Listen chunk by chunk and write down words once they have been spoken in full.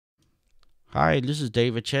Hi, this is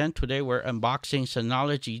David Chen. Today we're unboxing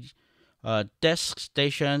Synology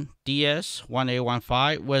DeskStation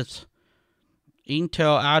DS1815 with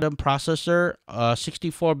Intel Atom processor,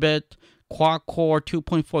 64-bit quad-core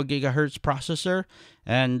 2.4 gigahertz processor,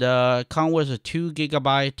 and come with a 2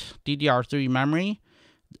 gigabyte DDR3 memory,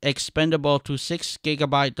 expandable to 6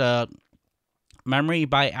 gigabyte memory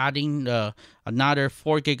by adding another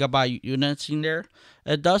 4 gigabyte units in there.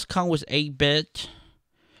 It does come with 8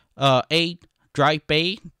 drive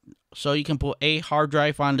bay, so you can put 8 hard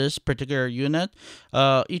drive on this particular unit.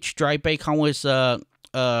 Each drive bay comes with a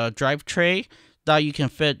drive tray that you can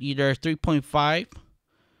fit either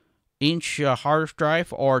 3.5-inch hard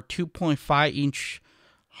drive or 2.5-inch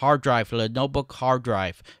hard drive, the notebook hard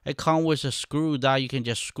drive. It comes with a screw that you can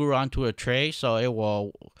just screw onto a tray, so it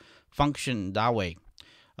will function that way.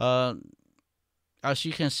 As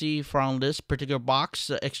you can see from this particular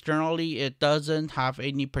box, externally it doesn't have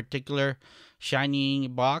any particular shiny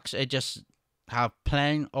box. It just have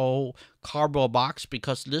plain old cardboard box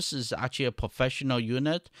because this is actually a professional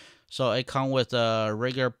unit. So it comes with a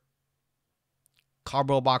regular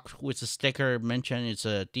cardboard box with a sticker mentioned it's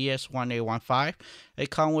a DS1815.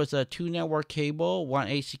 It comes with a 2 network cable, 1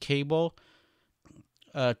 AC cable,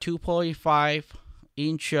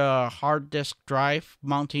 2.5-inch hard disk drive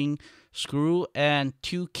mounting screw, and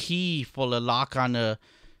 2 key for the lock on the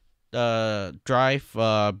drive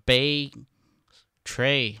bay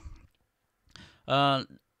tray.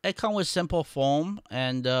 It comes with simple foam,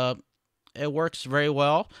 and it works very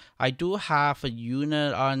well. I do have a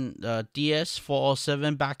unit on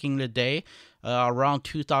DS407 back in the day, around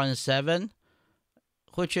 2007,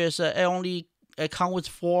 which is it comes with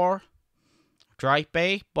 4 drive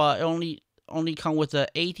bay, but it only come with a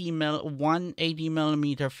 180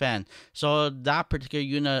 millimeter fan. So that particular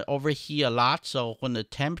unit overheat a lot. So when the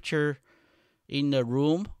temperature in the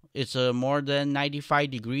room is more than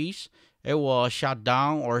 95 degrees, it will shut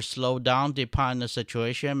down or slow down depending on the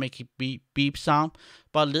situation, make it beep sound.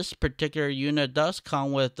 But this particular unit does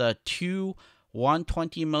come with a 2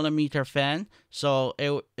 120 millimeter fan, so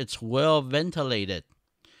it's well ventilated.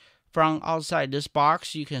 From outside this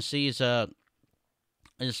box, you can see it's a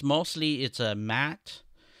matte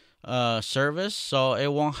surface, so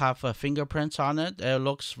it won't have fingerprints on it. It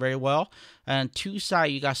looks very well. And two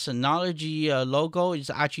sides, you got Synology logo.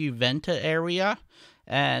 It's actually vented area,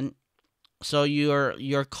 and so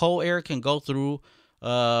your cold air can go through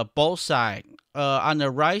both sides. On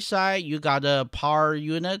the right side, you got a power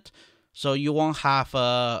unit, so you won't have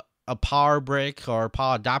a power brick or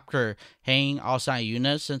power adapter hanging outside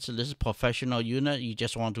unit. Since this is a professional unit, you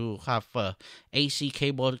just want to have a AC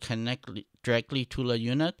cable to connect directly to the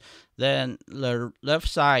unit. Then the left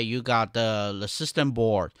side, you got the system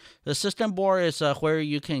board. The system board is where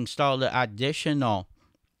you can install the additional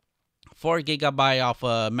 4 gigabyte of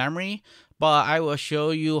memory, but I will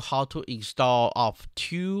show you how to install of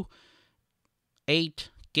 2 8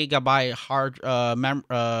 gigabyte hard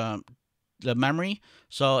the memory.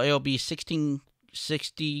 So it'll be 16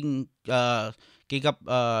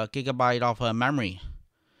 gigabyte of memory.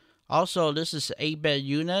 Also, this is 8-bit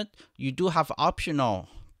unit. You do have optional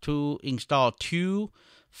to install 2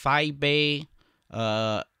 5-bay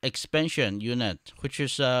expansion unit, which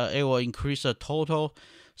is it will increase the total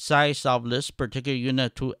size of this particular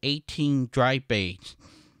unit to 18 drive bays,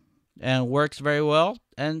 and works very well.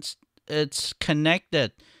 And it's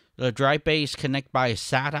connected. The drive bay is connected by a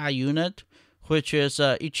SATA unit, which is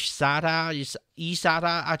each SATA is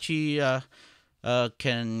eSATA actually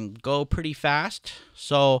can go pretty fast.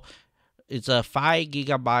 So it's a 5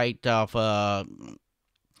 gigabyte of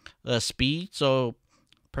speed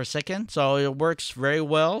per second, so it works very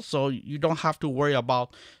well. So you don't have to worry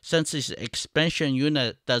about, since it's expansion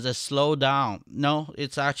unit, does it slow down? No,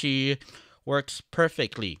 it's actually works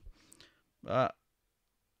perfectly.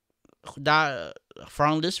 That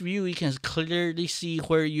from this view, you can clearly see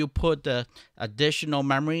where you put the additional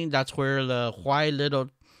memory. That's where the white little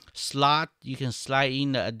slot, you can slide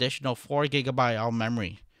in the additional 4 gigabyte of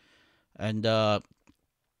memory. And as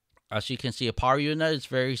you can see, a power unit is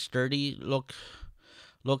very sturdy, looks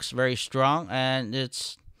very strong, and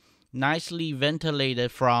it's nicely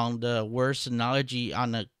ventilated from the word Synology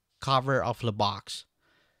on the cover of the box.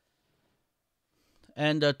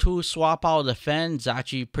 And to swap out the fan is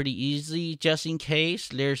actually pretty easy, just in case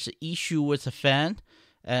there's an issue with the fan,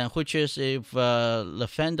 and which is if the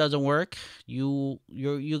fan doesn't work,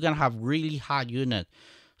 you're gonna have really hot unit.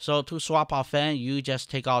 So to swap out fan, you just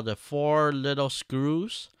take out the 4 little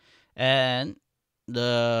screws, and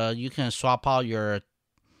you can swap out your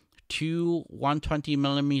two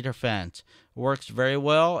 120mm fans. Works very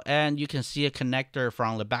well, and you can see a connector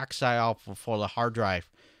from the backside of for the hard drive.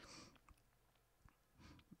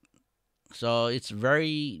 So it's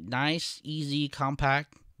very nice, easy,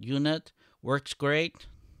 compact unit. Works great.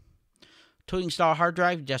 To install hard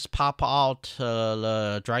drive, just pop out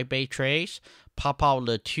the drive bay trays, pop out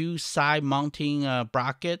the two side mounting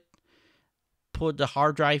bracket, put the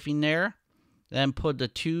hard drive in there, then put the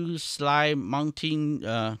two slide mounting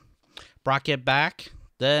bracket back.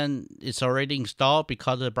 Then it's already installed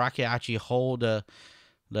because the bracket actually hold the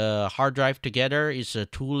hard drive together. It's a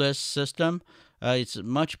toolless system. It's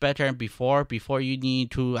much better than before. Before you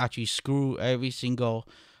need to actually screw every single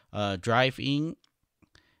drive in.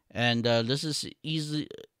 And this is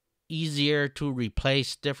easier to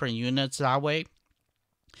replace different units that way.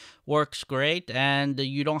 Works great, and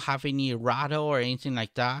you don't have any rattle or anything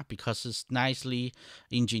like that because it's nicely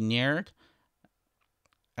engineered.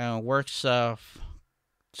 And works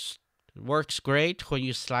great when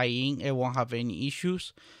you slide in. It won't have any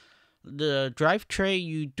issues. The drive tray,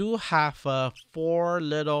 you do have 4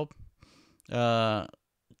 little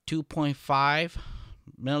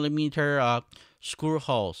 2.5mm screw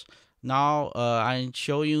holes. Now I'm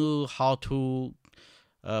showing you how to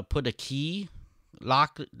put a key,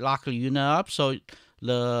 lock the unit up, so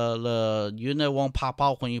the unit won't pop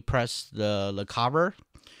out when you press the cover.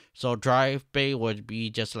 So drive bay would be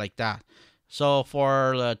just like that. So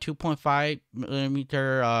for the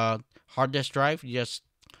 2.5mm hard disk drive, you just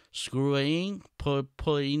screw it in,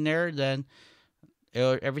 pull it in there, then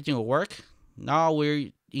everything will work. Now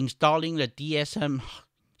we're installing the DSM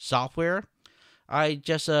software. I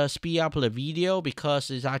just speed up the video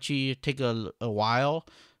because it's actually take a while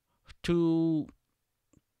to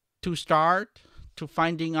start. To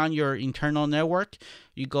finding on your internal network,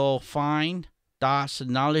 you go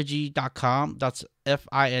find.synology.com. That's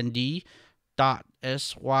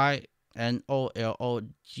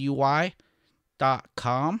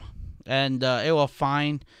find.synology.com, and it will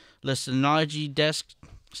find the Synology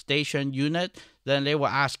Deskstation unit. Then they will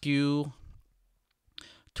ask you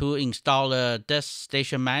to install the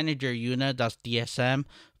Deskstation Manager unit. That's DSM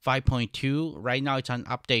 5.2. Right now it's on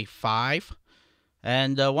update 5.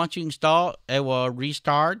 And once you install, it will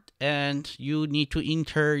restart, and you need to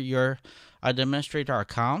enter your administrator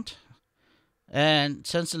account. And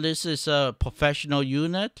since this is a professional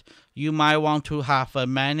unit, you might want to have a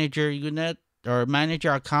manager unit or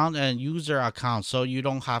manager account and user account, so you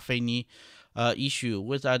don't have any issue.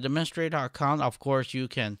 With administrator account, of course, you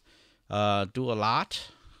can do a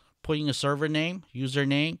lot. Putting a server name,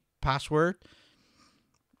 username, password.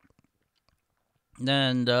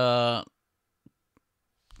 Then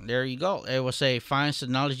there you go. It will say find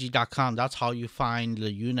Synology.com. That's how you find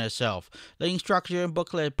the unit itself. The instruction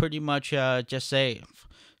booklet pretty much just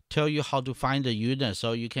tell you how to find the unit,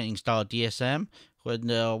 so you can install DSM. When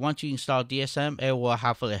once you install DSM, it will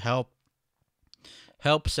have a help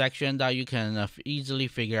section that you can easily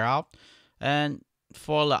figure out. And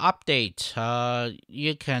for the update,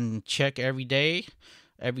 you can check every day,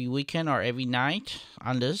 every weekend, or every night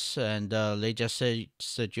on this, and they just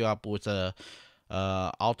set you up with a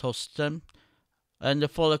auto system.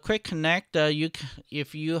 And for the quick connect,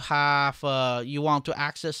 if you have you want to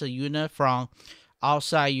access a unit from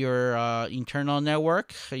outside your internal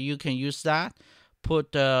network, you can use that.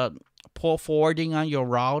 Put port forwarding on your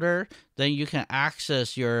router, then you can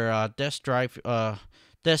access your disk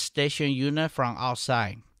station unit from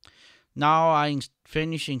outside. Now I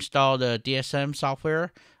finished install the DSM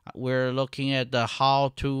software. We're looking at the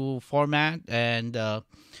how to format and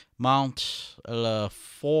mount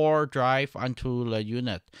 4 drive onto the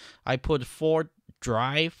unit. I put 4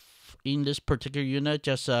 drive in this particular unit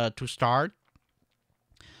just to start.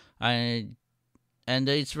 And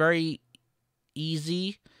it's very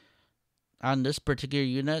easy on this particular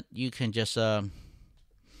unit. You can just go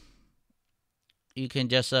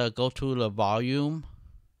to the volume,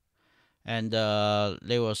 and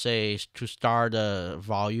they will say to start the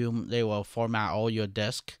volume. They will format all your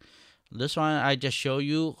disk. This one I just show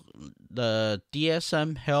you the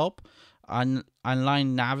DSM help on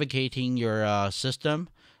online navigating your system.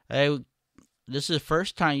 This is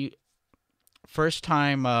first time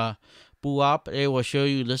boot up. It will show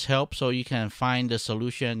you this help so you can find the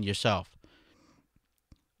solution yourself.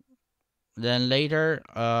 Then later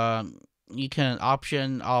you can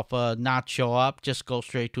option of not show up, just go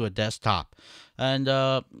straight to a desktop. And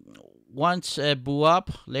once it boot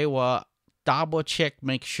up, they will double check,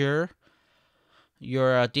 make sure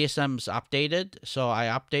your DSM is updated. So I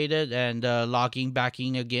updated and logging back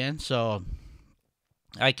in again, so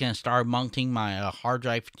I can start mounting my hard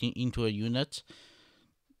drive into a unit.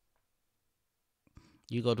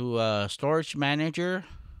 You go to storage manager.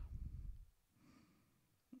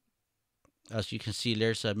 As you can see,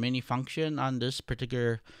 there's a mini function on this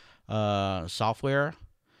particular software.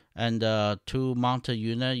 And to mount a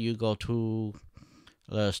unit, you go to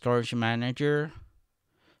the storage manager.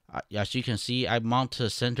 As you can see, I mount the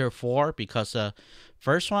center 4 because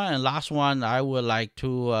first one and last one, I would like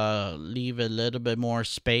to leave a little bit more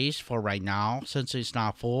space for right now since it's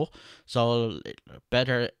not full. So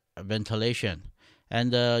better ventilation.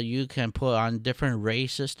 And you can put on different RAID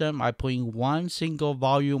system. I put in one single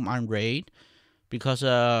volume on RAID because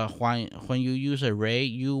when you use a RAID,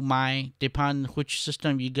 you might, depend which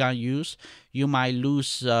system you gonna use, you might lose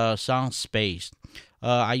some space.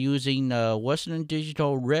 I using Western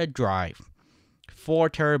Digital Red Drive, 4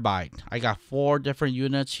 terabyte. I got 4 different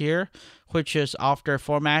units here, which is after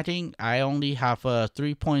formatting, I only have a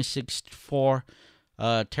 3.64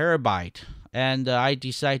 terabyte, and I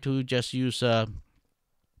decide to just use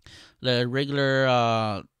the regular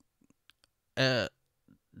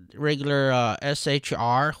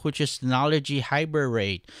SHR, which is Synology Hybrid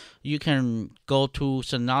RAID. You can go to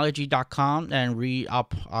Synology.com and read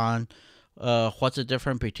up on what's the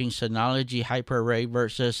difference between Synology Hyper RAID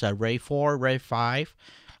versus RAID 4, RAID 5.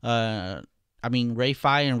 RAID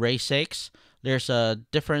 5 and RAID 6. There's a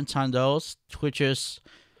difference on those, which is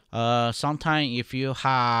sometimes if you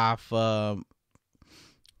have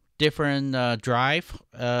different drive,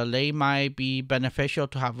 they might be beneficial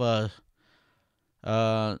to have a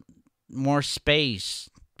more space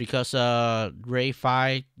because RAID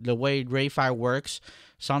 5, the way RAID 5 works,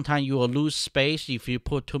 sometimes you will lose space if you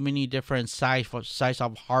put too many different size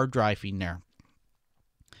of hard drive in there.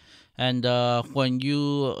 And when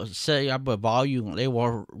you set up a volume, they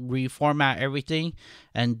will reformat everything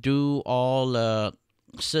and do all the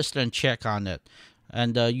system check on it.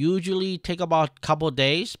 And usually take about a couple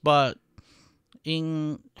days, but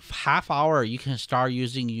in half hour you can start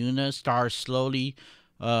using units, start slowly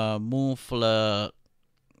move the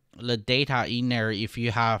data in there if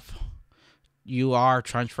you are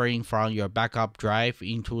transferring from your backup drive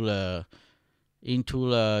into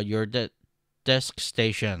your desk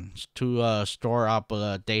station to store up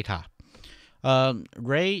data.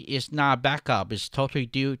 RAID is not backup, it's totally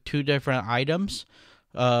two different items.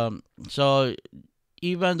 So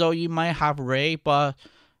even though you might have RAID, but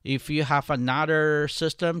if you have another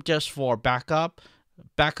system just for backup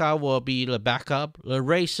will be the backup. The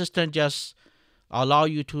RAID system just allow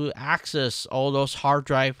you to access all those hard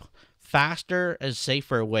drive faster and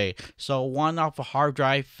safer way. So one of the hard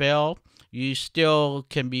drive fail, you still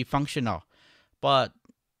can be functional, but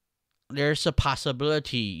there's a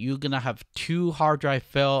possibility you're gonna have 2 hard drive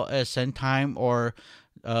fail at the same time, or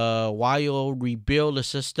while you rebuild the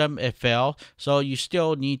system it fail. So you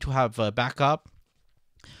still need to have a backup.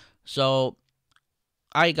 So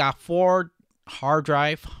I got 4 hard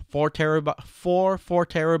drive, 4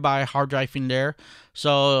 terabyte hard drive in there.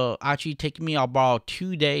 So actually take me about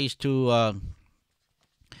 2 days to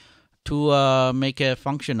make it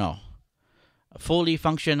functional, fully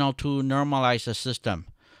functional, to normalize the system.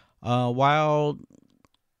 While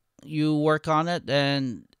you work on it,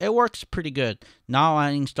 and it works pretty good. Now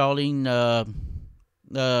I'm installing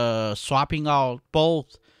swapping out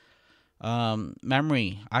both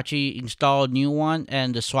memory. Actually install a new one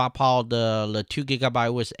and swap out the 2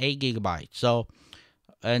 gigabyte with 8 gigabyte. So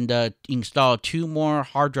and install 2 more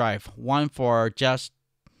hard drive, one for just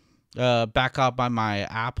backup on my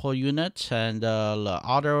Apple unit, and the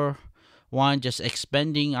other one just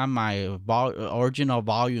expanding on my original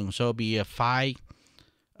volume. So it'll be a 5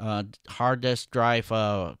 hard disk drive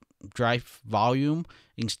volume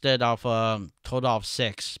instead of total of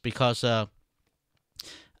 6, because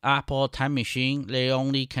Apple Time Machine, they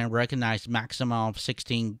only can recognize maximum of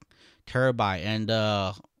 16 terabyte, and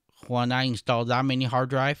when I install that many hard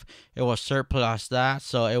drive, it will surplus that,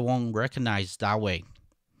 so it won't recognize that way.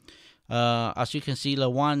 As you can see, the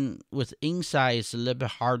one with inside is a little bit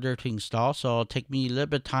harder to install, so it'll take me a little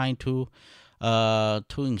bit of time to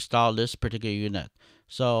install this particular unit.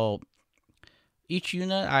 So each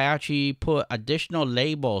unit I actually put additional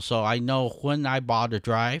labels, so I know when I bought the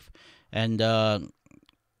drive and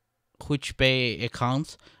which bay it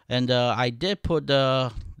comes. And I did put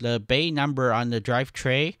the bay number on the drive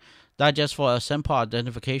tray. That just for a simple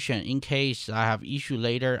identification. In case I have issue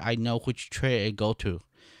later, I know which tray it go to.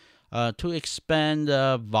 To expand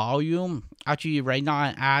the volume, actually right now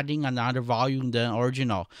I'm adding another volume than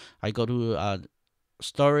original. I go to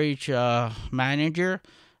storage manager,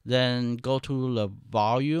 then go to the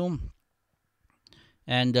volume,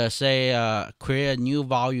 and say create a new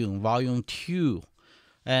volume 2,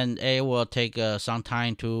 and it will take some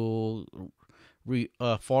time to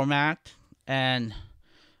format and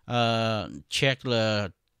check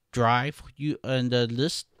the drive.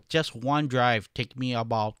 This just one drive take me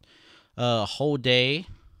about a whole day,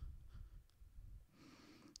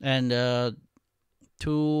 and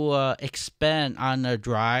to expand on a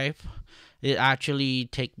drive, it actually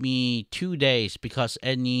take me 2 days because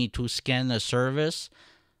I need to scan the surface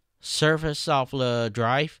of the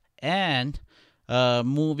drive and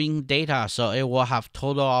moving data, so it will have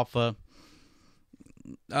total of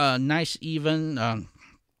nice even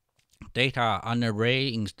data on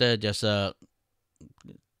array instead just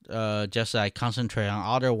I concentrate on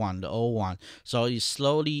other one, the old one. So it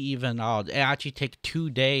slowly even out. It actually take 2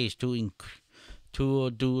 days to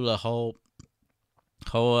do the whole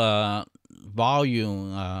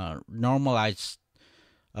volume normalized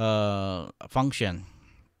function.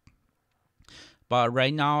 But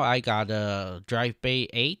right now I got a drive bay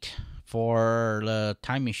 8 for the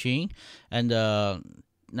time machine, and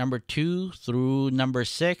number 2 through number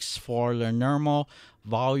 6 for the normal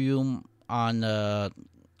volume on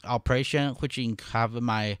operation, which have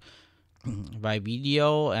my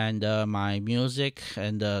video and my music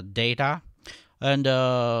and data. And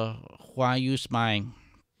when I use my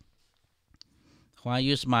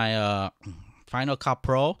Final Cut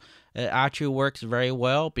Pro, it actually works very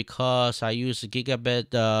well because I use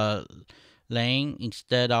gigabit lane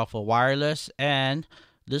instead of a wireless, and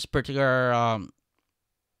this particular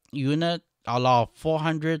unit allow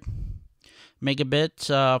 400 megabits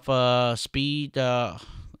of speed,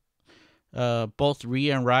 both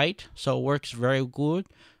read and write, so it works very good.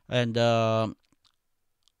 And the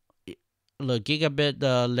gigabit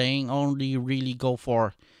lane only really go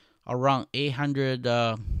for around 800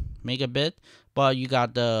 megabit, but you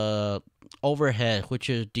got the overhead, which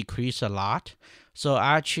is decreased a lot. So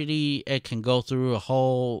actually it can go through a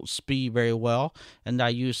whole speed very well, and I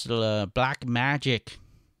use the Black Magic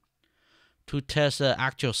to test the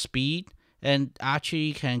actual speed, and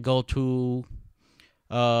actually can go to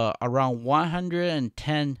around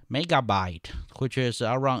 110 megabyte, which is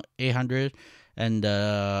around 800 and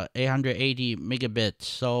 880 megabits.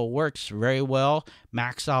 So works very well.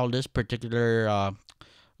 Max out this particular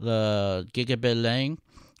the gigabit lane,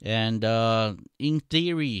 and in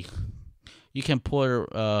theory you can put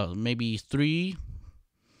maybe three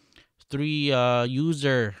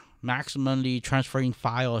user maximally transferring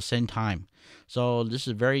file at the same time. So this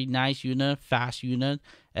is a very nice unit, fast unit,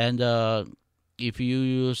 and if you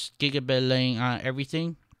use gigabit lane on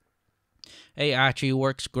everything, it actually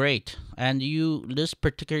works great. And this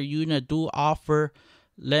particular unit do offer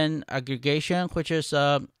LAN aggregation, which is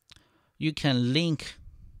you can link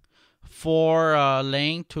 4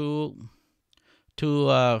 lane to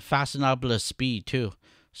fasten up the speed too.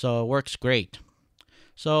 So it works great.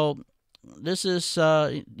 So this is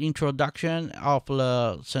introduction of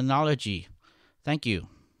the Synology. Thank you.